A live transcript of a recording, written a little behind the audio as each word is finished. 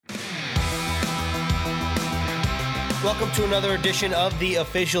Welcome to another edition of the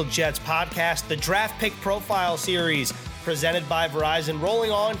Official Jets podcast, the Draft Pick Profile Series presented by Verizon.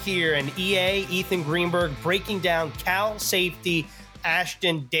 Rolling on here, and EA, Ethan Greenberg, breaking down Cal safety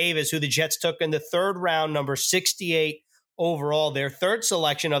Ashtyn Davis, who the Jets took in the third round, number 68 overall, their third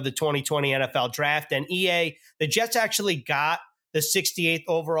selection of the 2020 NFL Draft. And EA, the Jets actually got the 68th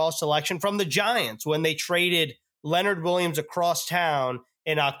overall selection from the Giants when they traded Leonard Williams across town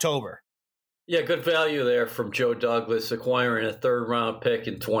in October. Yeah, good value there from Joe Douglas, acquiring a third-round pick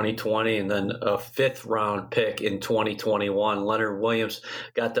in 2020 and then a fifth-round pick in 2021. Leonard Williams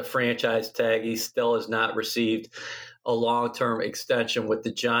got the franchise tag. He still has not received a long-term extension with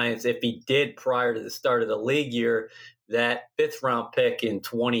the Giants. If he did prior to the start of the league year, that fifth-round pick in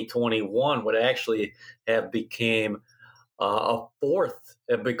 2021 would actually have become a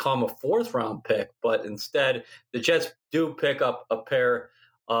fourth-round pick. But instead, the Jets do pick up a pair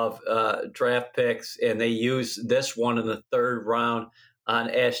of draft picks, and they use this one in the third round on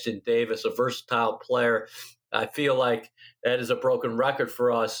Ashtyn Davis, a versatile player. I feel like that is a broken record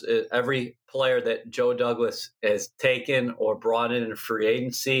for us. Every player that Joe Douglas has taken or brought in free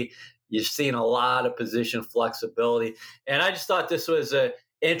agency, you've seen a lot of position flexibility. And I just thought this was an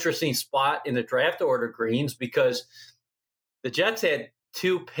interesting spot in the draft order, Greens, because the Jets had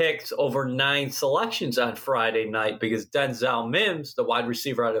 2 picks over 9 selections on Friday night because Denzel Mims, the wide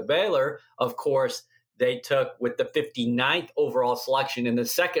receiver out of Baylor, of course, they took with the 59th overall selection in the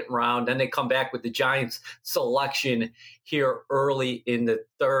second round. Then they come back with the Giants selection here early in the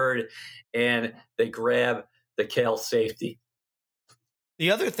third, and they grab the Cal safety. The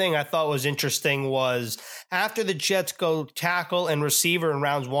other thing I thought was interesting was after the Jets go tackle and receiver in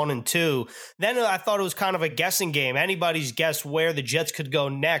rounds 1 and 2, then I thought it was kind of a guessing game. Anybody's guess where the Jets could go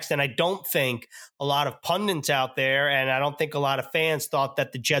next. And I don't think a lot of pundits out there, and I don't think a lot of fans thought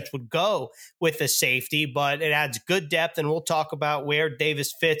that the Jets would go with a safety, but it adds good depth. And we'll talk about where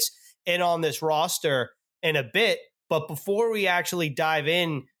Davis fits in on this roster in a bit. But before we actually dive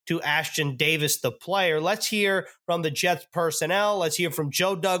in to Ashtyn Davis, the player, let's hear from the Jets personnel. Let's hear from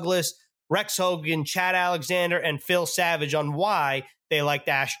Joe Douglas, Rex Hogan, Chad Alexander, and Phil Savage on why they liked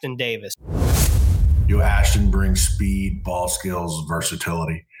Ashtyn Davis. Ashtyn brings speed, ball skills,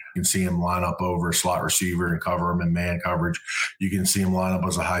 versatility. You can see him line up over a slot receiver and cover him in man coverage. You can see him line up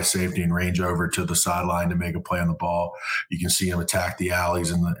as a high safety and range over to the sideline to make a play on the ball. You can see him attack the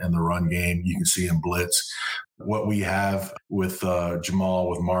alleys in the run game. You can see him blitz. What we have with Jamal,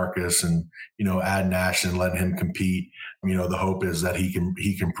 with Marcus, and adding Ashtyn, letting him compete. The hope is that he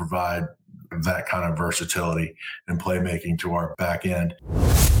can provide that kind of versatility and playmaking to our back end.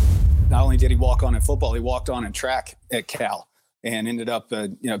 Not only did he walk on in football, he walked on in track at Cal and ended up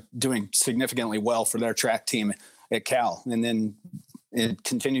doing significantly well for their track team at Cal, and then it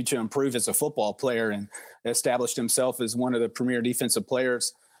continued to improve as a football player and established himself as one of the premier defensive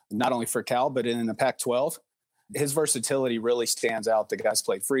players, not only for Cal but in the Pac-12. His versatility really stands out. The guy's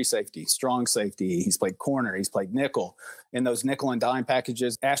played free safety, strong safety. He's played corner. He's played nickel. In those nickel and dime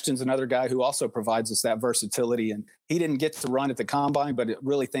packages, Ashtyn's another guy who also provides us that versatility. And he didn't get to run at the combine, but I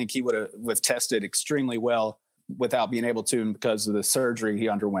really think he would have tested extremely well without being able to because of the surgery he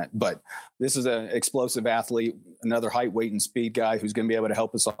underwent. But this is an explosive athlete, another height, weight, and speed guy who's going to be able to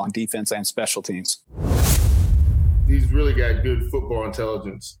help us on defense and special teams. He's really got good football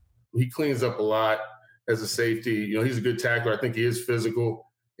intelligence. He cleans up a lot. As a safety, he's a good tackler. I think he is physical,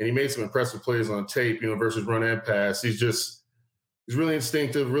 and he made some impressive plays on tape, versus run and pass. He's really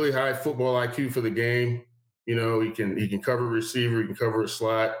instinctive, really high football IQ for the game. He can cover a receiver, he can cover a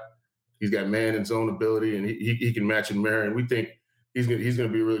slot. He's got man and zone ability, and he can match and marry. And we think he's going to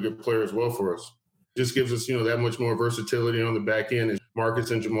be a really good player as well for us. Just gives us, that much more versatility on the back end. Marcus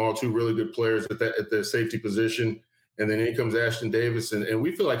and Jamal, 2 really good players at the safety position. And then in comes Ashtyn Davis, and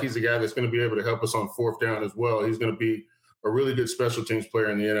we feel like he's a guy that's going to be able to help us on fourth down as well. He's going to be a really good special teams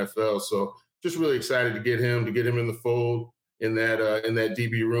player in the NFL. So just really excited to get him in the fold in that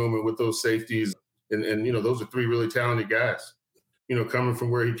DB room and with those safeties. And those are 3 really talented guys. Coming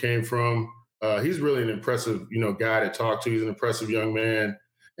from where he came from, he's really an impressive guy to talk to. He's an impressive young man,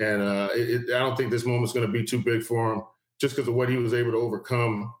 and I don't think this moment's going to be too big for him just because of what he was able to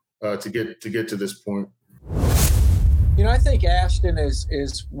overcome to get to this point. I think Ashtyn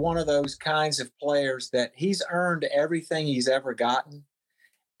is one of those kinds of players that he's earned everything he's ever gotten.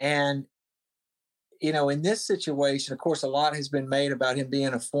 And, in this situation, of course, a lot has been made about him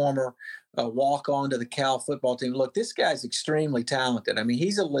being a former walk-on to the Cal football team. Look, this guy's extremely talented. I mean,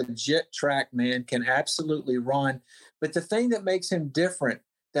 he's a legit track man, can absolutely run. But the thing that makes him different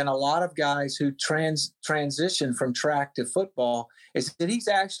than a lot of guys who transition from track to football is that he's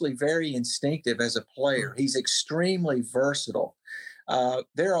actually very instinctive as a player. He's extremely versatile.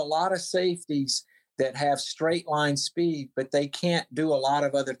 There are a lot of safeties that have straight line speed, but they can't do a lot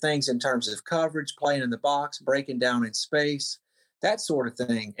of other things in terms of coverage, playing in the box, breaking down in space, that sort of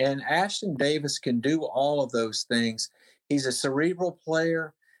thing. And Ashtyn Davis can do all of those things. He's a cerebral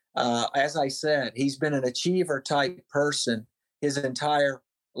player. As I said, he's been an achiever type person his entire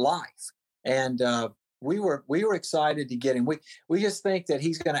life. And we were excited to get him. We just think that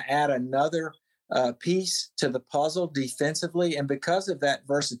he's going to add another piece to the puzzle defensively. And because of that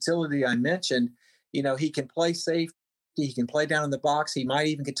versatility I mentioned, he can play safety. He can play down in the box. He might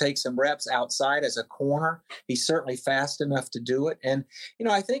even could take some reps outside as a corner. He's certainly fast enough to do it. And,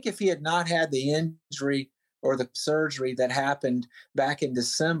 I think if he had not had the injury or the surgery that happened back in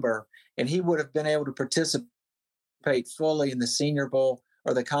December, and he would have been able to participate fully in the Senior Bowl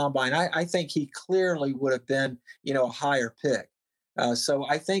or the Combine, I think he clearly would have been, a higher pick. So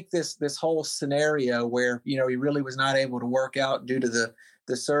I think this whole scenario where, he really was not able to work out due to the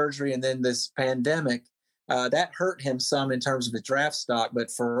surgery and then this pandemic, that hurt him some in terms of the draft stock. But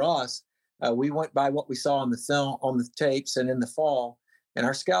for us, we went by what we saw on the film, on the tapes and in the fall, and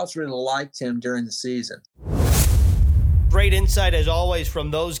our scouts really liked him during the season. Great insight as always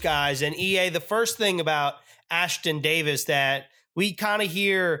from those guys. And EA, the first thing about Ashtyn Davis that we kind of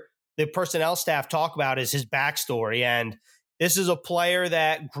hear the personnel staff talk about is his backstory. And this is a player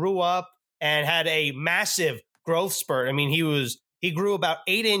that grew up and had a massive growth spurt. I mean, he grew about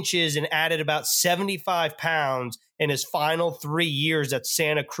 8 inches and added about 75 pounds in his final 3 years at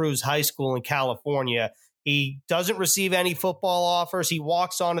Santa Cruz High School in California. He doesn't receive any football offers. He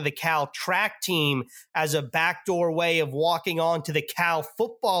walks onto the Cal track team as a backdoor way of walking onto the Cal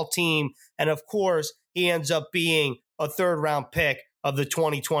football team. And of course, he ends up being a third-round pick of the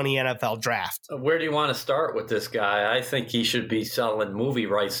 2020 NFL draft. Where do you want to start with this guy? I think he should be selling movie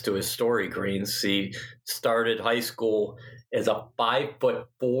rights to his story, Greens. He started high school as a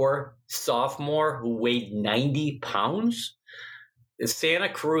 5'4" sophomore who weighed 90 pounds. Santa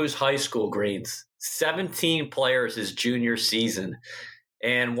Cruz High School, Greens, 17 players his junior season.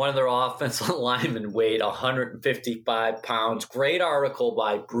 And one of their offensive linemen weighed 155 pounds. Great article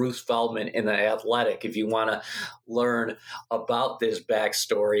by Bruce Feldman in The Athletic if you want to learn about this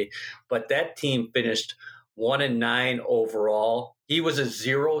backstory. But that team finished 1-9 overall. He was a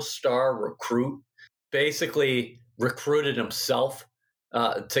 0-star recruit, basically recruited himself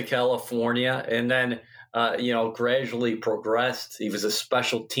to California, and then gradually progressed. He was a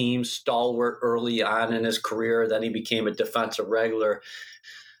special teams stalwart early on in his career. Then he became a defensive regular.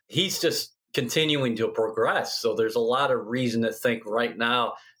 He's just continuing to progress. So there's a lot of reason to think right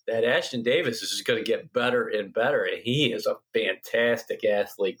now that Ashtyn Davis is just going to get better and better. And he is a fantastic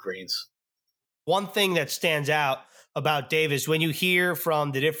athlete, Greens. One thing that stands out about Davis, when you hear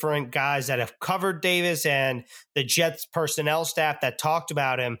from the different guys that have covered Davis and the Jets personnel staff that talked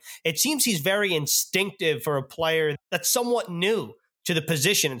about him, it seems he's very instinctive for a player that's somewhat new to the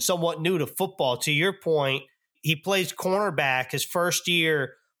position and somewhat new to football. To your point, he plays cornerback his first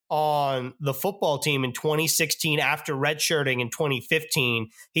year on the football team in 2016 after redshirting in 2015.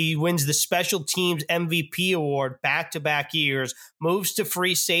 He wins the special teams MVP award back-to-back years, moves to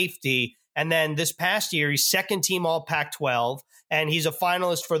free safety. And then this past year, he's second team all Pac-12, and he's a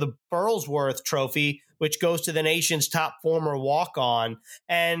finalist for the Burlsworth Trophy, which goes to the nation's top former walk-on.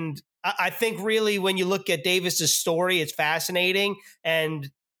 And I think really when you look at Davis's story, it's fascinating. And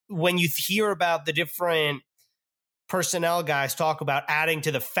when you hear about the different personnel guys talk about adding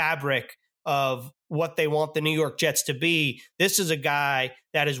to the fabric of what they want the New York Jets to be, this is a guy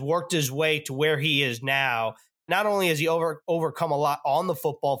that has worked his way to where he is now. Not only has he overcome a lot on the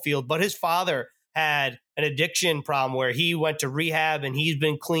football field, but his father had an addiction problem where he went to rehab and he's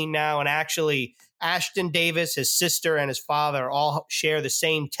been clean now. And actually, Ashtyn Davis, his sister, and his father all share the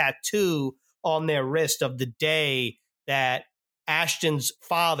same tattoo on their wrist of the day that Ashtyn's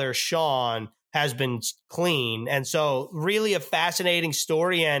father, Sean, has been clean. And so really a fascinating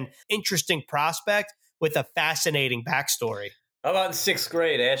story and interesting prospect with a fascinating backstory. How about in 6th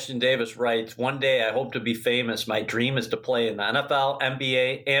grade, Ashtyn Davis writes, "One day I hope to be famous. My dream is to play in the NFL,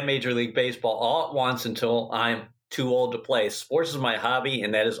 NBA, and Major League Baseball all at once until I'm too old to play. Sports is my hobby,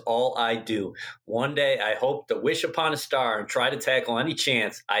 and that is all I do. One day I hope to wish upon a star and try to tackle any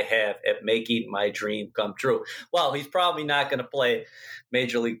chance I have at making my dream come true." Well, he's probably not going to play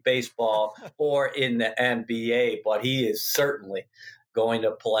Major League Baseball or in the NBA, but he is certainly going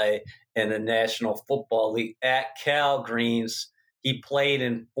to play in the National Football League at Cal, Greens. He played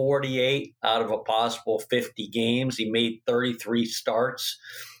in 48 out of a possible 50 games. He made 33 starts,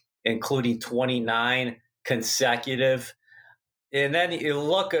 including 29 consecutive. And then you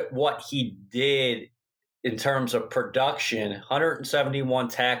look at what he did in terms of production: 171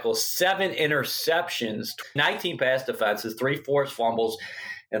 tackles, 7 interceptions, 19 pass defenses, 3 forced fumbles,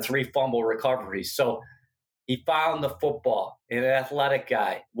 and 3 fumble recoveries. So he found the football, an athletic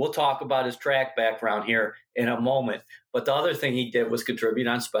guy. We'll talk about his track background here in a moment. But the other thing he did was contribute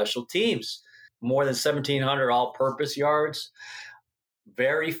on special teams. More than 1,700 all-purpose yards.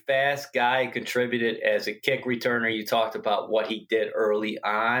 Very fast guy, contributed as a kick returner. You talked about what he did early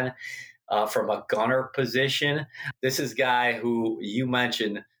on from a gunner position. This is a guy who, you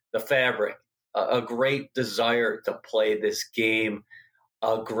mentioned the fabric, a great desire to play this game,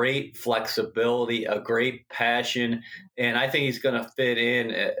 a great flexibility, a great passion. And I think he's going to fit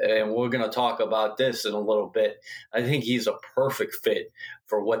in, and we're going to talk about this in a little bit. I think he's a perfect fit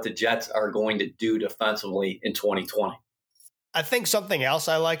for what the Jets are going to do defensively in 2020. I think something else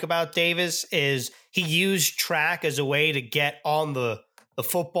I like about Davis is he used track as a way to get on the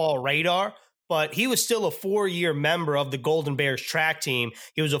football radar, but he was still a 4-year member of the Golden Bears track team.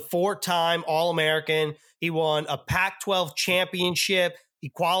 He was a 4-time All-American. He won a Pac-12 championship. He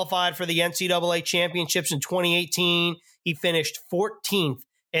qualified for the NCAA championships in 2018. He finished 14th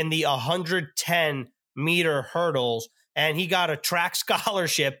in the 110-meter hurdles, and he got a track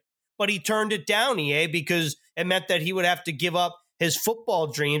scholarship, but he turned it down, EA, because it meant that he would have to give up his football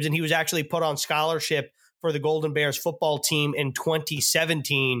dreams, and he was actually put on scholarship for the Golden Bears football team in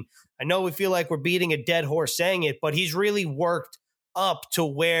 2017. I know we feel like we're beating a dead horse saying it, but he's really worked up to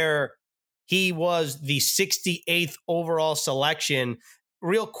where he was the 68th overall selection.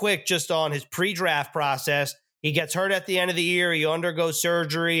 Real quick, just on his pre-draft process, he gets hurt at the end of the year. He undergoes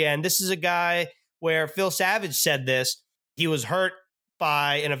surgery, and this is a guy where Phil Savage said this. He was hurt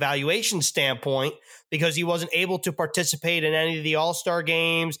by an evaluation standpoint because he wasn't able to participate in any of the All-Star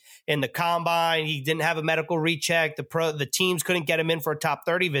games, in the combine. He didn't have a medical recheck. The teams couldn't get him in for a top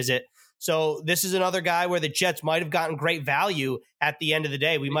 30 visit. So this is another guy where the Jets might have gotten great value at the end of the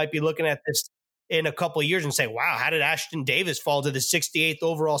day. We might be looking at this in a couple of years and say, wow, how did Ashtyn Davis fall to the 68th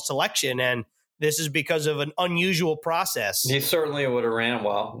overall selection? And this is because of an unusual process. He certainly would have ran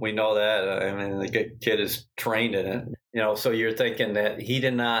well. We know that. I mean, the kid is trained in it. So you're thinking that he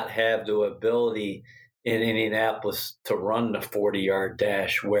did not have the ability in Indianapolis to run the 40-yard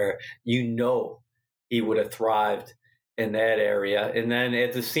dash where he would have thrived in that area. And then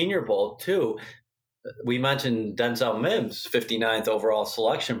at the Senior Bowl, too, we mentioned Denzel Mims, 59th overall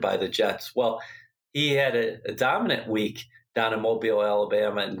selection by the Jets. Well, he had a dominant week down in Mobile,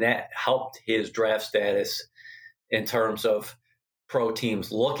 Alabama, and that helped his draft status in terms of pro teams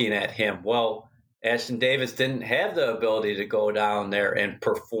looking at him. Well, Ashtyn Davis didn't have the ability to go down there and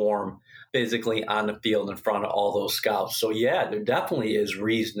perform physically on the field in front of all those scouts. So, yeah, there definitely is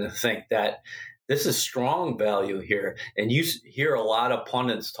reason to think that this is strong value here. And you hear a lot of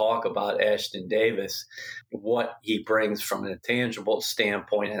pundits talk about Ashtyn Davis, what he brings from an intangible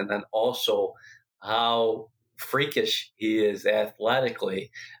standpoint, and then also how freakish he is athletically.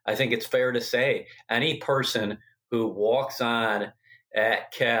 I think it's fair to say any person who walks on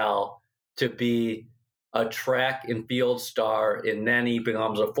at Cal to be a track and field star and then he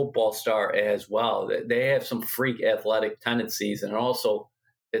becomes a football star as well, they have some freak athletic tendencies. And also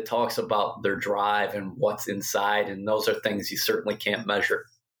it talks about their drive and what's inside, and those are things you certainly can't measure.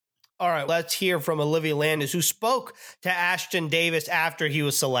 All right, let's hear from Olivia Landis, who spoke to Ashtyn Davis after he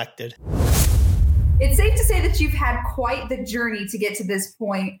was selected. It's safe to say that you've had quite the journey to get to this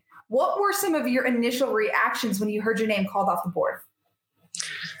point. What were some of your initial reactions when you heard your name called off the board?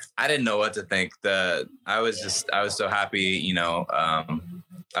 I didn't know what to think. I was so happy,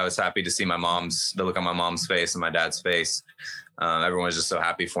 I was happy to see the look on my mom's face and my dad's face. Everyone was just so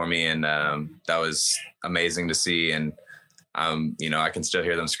happy for me, and that was amazing to see. And I can still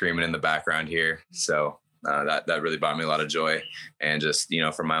hear them screaming in the background here. So that really brought me a lot of joy, and just,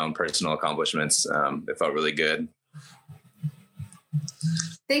 for my own personal accomplishments, it felt really good.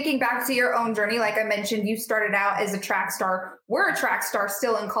 Thinking back to your own journey, like I mentioned, you started out as a track star. We're a track star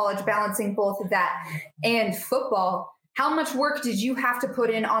still in college, balancing both of that and football. How much work did you have to put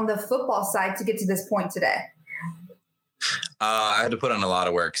in on the football side to get to this point today? I had to put on a lot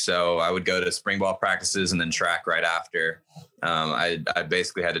of work. So I would go to spring ball practices and then track right after. I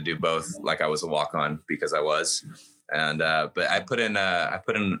basically had to do both, like I was a walk-on, because I was. And but I put in a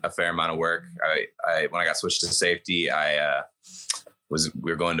fair amount of work. I when I got switched to safety,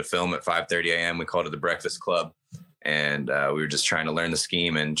 we were going to film at 5:30 a.m. We called it the Breakfast Club, And we were just trying to learn the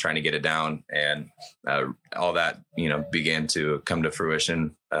scheme and trying to get it down. And all that, began to come to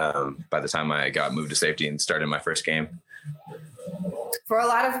fruition by the time I got moved to safety and started my first game. For a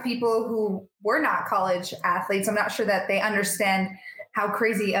lot of people who were not college athletes, I'm not sure that they understand how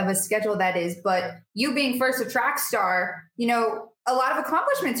crazy of a schedule that is. But you being first a track star, a lot of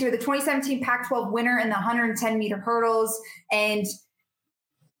accomplishments here, the 2017 Pac-12 winner in the 110-meter hurdles. And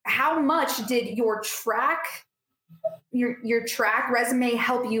how much did your track resume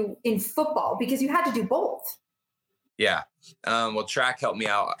help you in football? Because you had to do both. Yeah. Well, track helped me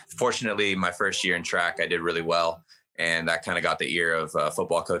out. Fortunately, my first year in track, I did really well. And that kind of got the ear of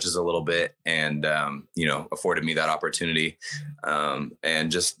football coaches a little bit and, afforded me that opportunity.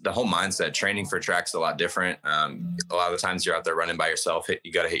 And just the whole mindset, training for track's a lot different. A lot of the times you're out there running by yourself.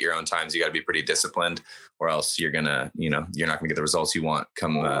 You got to hit your own times. You got to be pretty disciplined, or else you're not going to get the results you want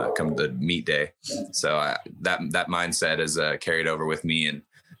come the meet day. So that mindset is carried over with me. And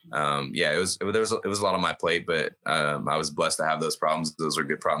it was a lot on my plate, but I was blessed to have those problems. Those are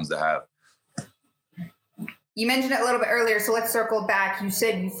good problems to have. You mentioned it a little bit earlier, so let's circle back. You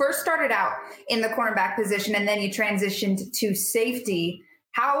said you first started out in the cornerback position and then you transitioned to safety.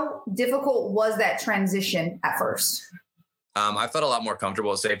 How difficult was that transition at first? I felt a lot more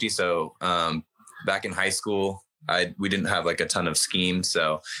comfortable at safety. So back in high school, we didn't have like a ton of scheme.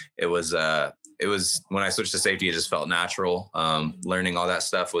 So it was when I switched to safety, it just felt natural. Learning all that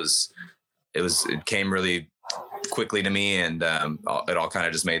stuff it came really quickly to me, and it all kind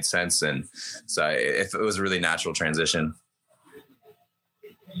of just made sense. And so it was a really natural transition.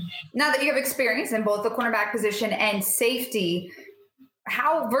 Now that you have experience in both the cornerback position and safety,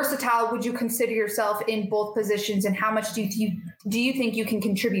 how versatile would you consider yourself in both positions, and how much do you think you can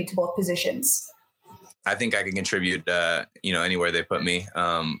contribute to both positions? I think I can contribute, anywhere they put me.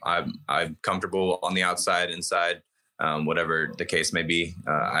 I'm comfortable on the outside, inside. Whatever the case may be.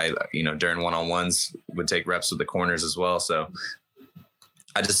 During one-on-ones would take reps with the corners as well. So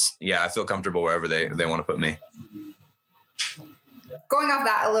I feel comfortable wherever they want to put me. Going off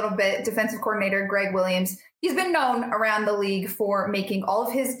that a little bit, defensive coordinator Greg Williams, he's been known around the league for making all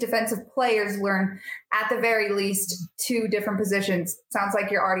of his defensive players learn at the very least 2 different positions. Sounds like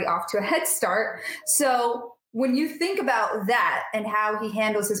you're already off to a head start. So when you think about that and how he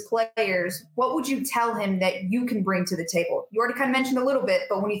handles his players, what would you tell him that you can bring to the table? You already kind of mentioned a little bit,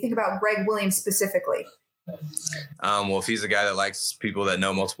 but when you think about Greg Williams specifically. Well, if he's a guy that likes people that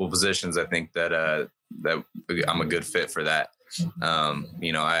know multiple positions, I think that I'm a good fit for that.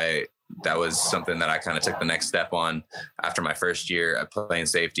 That was something that I kind of took the next step on after my first year at playing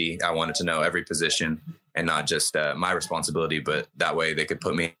safety. I wanted to know every position and not just my responsibility, but that way they could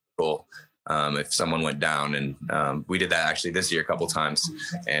put me in goal. If someone went down, and we did that actually this year a couple times,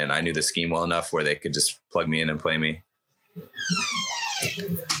 and I knew the scheme well enough where they could just plug me in and play me.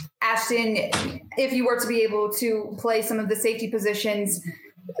 Ashtyn, if you were to be able to play some of the safety positions,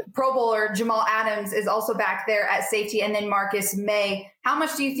 Pro Bowler Jamal Adams is also back there at safety, and then Marcus May. How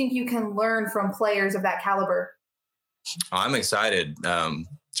much do you think you can learn from players of that caliber? I'm excited.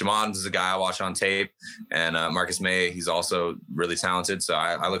 Jamal Adams is a guy I watch on tape, and Marcus May, he's also really talented. So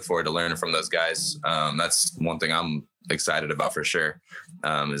I look forward to learning from those guys. That's one thing I'm excited about for sure,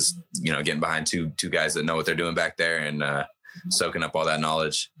 is, getting behind two guys that know what they're doing back there and soaking up all that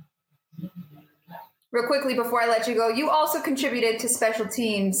knowledge. Real quickly before I let you go, you also contributed to special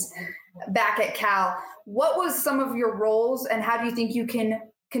teams back at Cal. What was some of your roles, and how do you think you can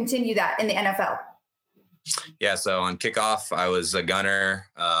continue that in the NFL? Yeah, so on kickoff, I was a gunner.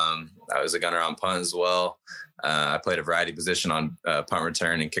 I was a gunner on punt as well. I played a variety position on punt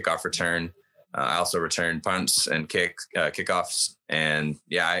return and kickoff return. I also returned punts and kickoffs. And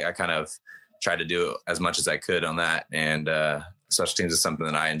I kind of tried to do as much as I could on that. And special teams is something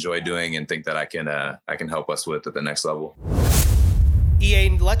that I enjoy doing and think that I can help us with at the next level. EA,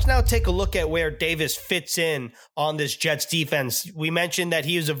 let's now take a look at where Davis fits in on this Jets defense. We mentioned that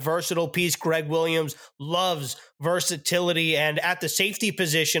he is a versatile piece. Greg Williams loves versatility. And at the safety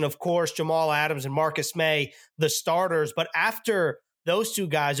position, of course, Jamal Adams and Marcus May, the starters. But after those 2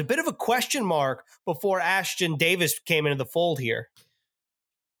 guys, a bit of a question mark before Ashtyn Davis came into the fold here.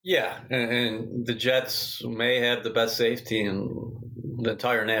 Yeah, and the Jets may have the best safety in the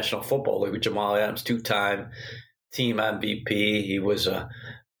entire National Football League with Jamal Adams, 2-time team MVP. He was a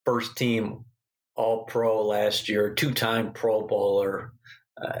first-team All-Pro last year, 2-time Pro Bowler.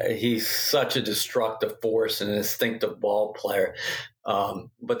 He's such a destructive force and an instinctive ball player.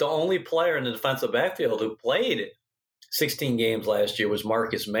 But the only player in the defensive backfield who played 16 games last year was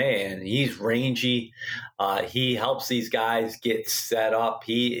Marcus May, and he's rangy. He helps these guys get set up.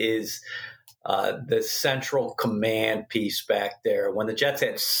 He is the central command piece back there. When the Jets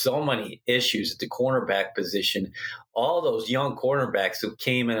had so many issues at the cornerback position, all those young cornerbacks who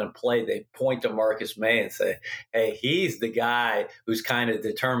came in and played, they point to Marcus May and say, hey, he's the guy who's kind of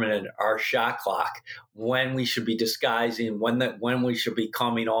determining our shot clock, when we should be disguising, when we should be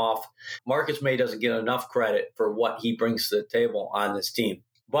coming off. Marcus May doesn't get enough credit for what he brings to the table on this team.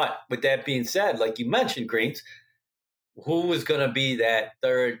 But with that being said, like you mentioned, Greens, who is going to be that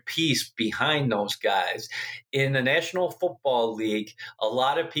third piece behind those guys? In the National Football League, a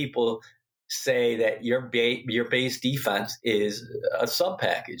lot of people say that your base defense is a sub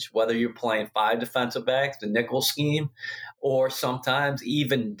package, whether you're playing 5 defensive backs, the nickel scheme, or sometimes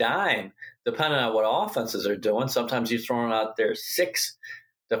even dime, depending on what offenses are doing. Sometimes you're throwing out there 6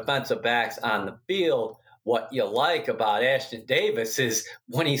 defensive backs on the field. What you like about Ashtyn Davis is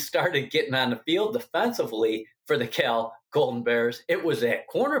when he started getting on the field defensively for the Cal Golden Bears, it was at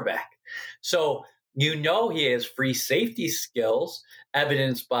cornerback. So he has free safety skills,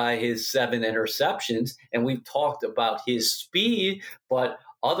 evidenced by his 7 interceptions. And we've talked about his speed, but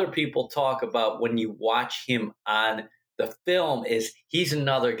other people talk about when you watch him on the film is he's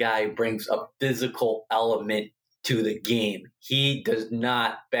another guy who brings a physical element to the game. He does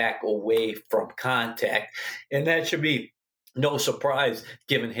not back away from contact. And that should be no surprise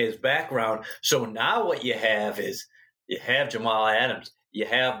given his background. So now what you have is you have Jamal Adams, you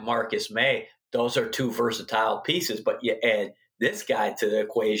have Marcus May. Those are 2 versatile pieces, but you add this guy to the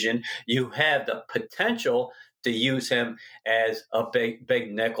equation. You have the potential to use him as a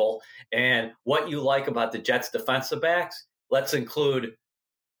big nickel. And what you like about the Jets defensive backs, let's include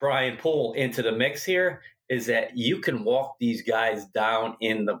Brian Poole into the mix here, is that you can walk these guys down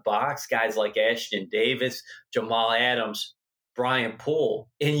in the box, guys like Ashtyn Davis, Jamal Adams, Brian Poole,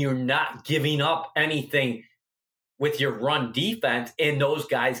 and you're not giving up anything with your run defense, and those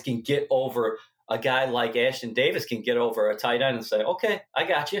guys can get over, a guy like Ashtyn Davis can get over a tight end and say, okay, I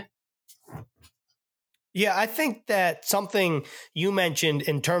got you. Yeah, I think that something you mentioned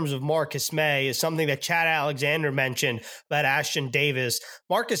in terms of Marcus May is something that Chad Alexander mentioned about Ashtyn Davis.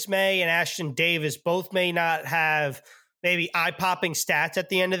 Marcus May and Ashtyn Davis both may not have maybe eye-popping stats at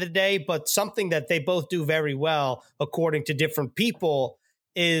the end of the day, but something that they both do very well, according to different people,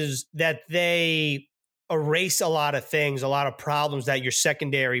 is that they erase a lot of things, a lot of problems that your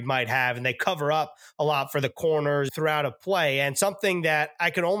secondary might have, and they cover up a lot for the corners throughout a play. And something that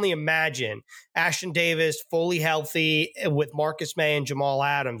I can only imagine, Ashtyn Davis fully healthy with Marcus May and Jamal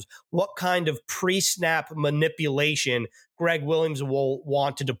Adams, what kind of pre-snap manipulation Greg Williams will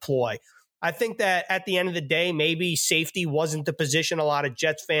want to deploy. I think that at the end of the day, maybe safety wasn't the position a lot of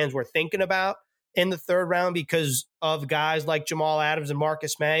Jets fans were thinking about in the 3rd round because of guys like Jamal Adams and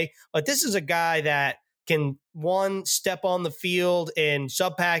Marcus May. But this is a guy that can, one, step on the field in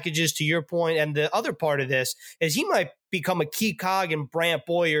sub packages, to your point. And the other part of this is he might become a key cog in Brant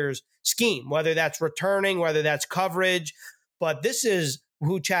Boyer's scheme, whether that's returning, whether that's coverage. But this is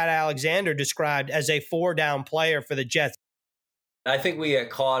who Chad Alexander described as a 4-down player for the Jets. I think we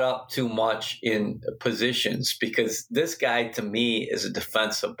get caught up too much in positions because this guy, to me, is a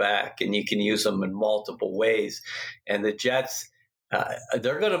defensive back, and you can use him in multiple ways. And the Jets,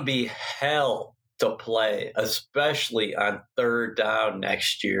 they're going to be hell to play, especially on 3rd down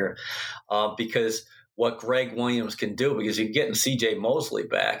next year, because what Greg Williams can do, because you're getting C.J. Mosley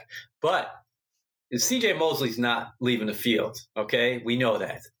back. But C.J. Mosley's not leaving the field, okay? We know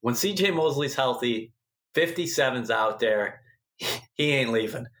that. When C.J. Mosley's healthy, 57's out there, he ain't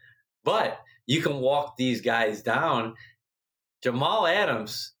leaving. But you can walk these guys down. Jamal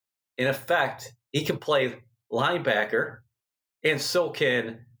Adams, in effect, he can play linebacker, and so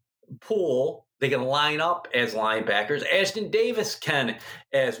can Poole. They can line up as linebackers. Ashtyn Davis can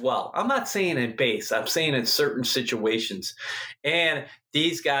as well. I'm not saying in base. I'm saying in certain situations. And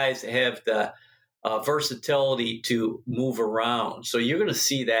these guys have the versatility to move around. So you're going to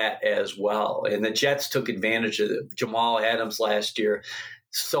see that as well. And the Jets took advantage of Jamal Adams last year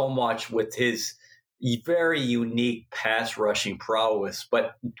so much with his very unique pass rushing prowess.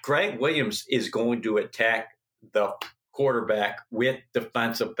 But Greg Williams is going to attack the quarterback with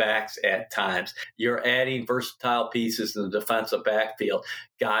defensive backs at times. You're adding versatile pieces in the defensive backfield,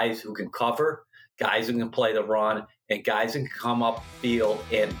 guys who can cover, guys who can play the run, and guys who can come up field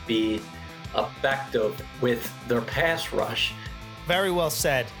and be effective with their pass rush. Very well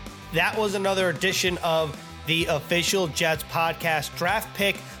said. That was another edition of the Official Jets Podcast Draft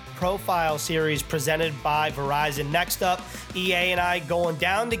Pick Profile Series presented by Verizon. Next up, EA and I going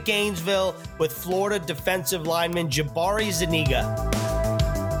down to Gainesville with Florida defensive lineman Jabari Zuniga.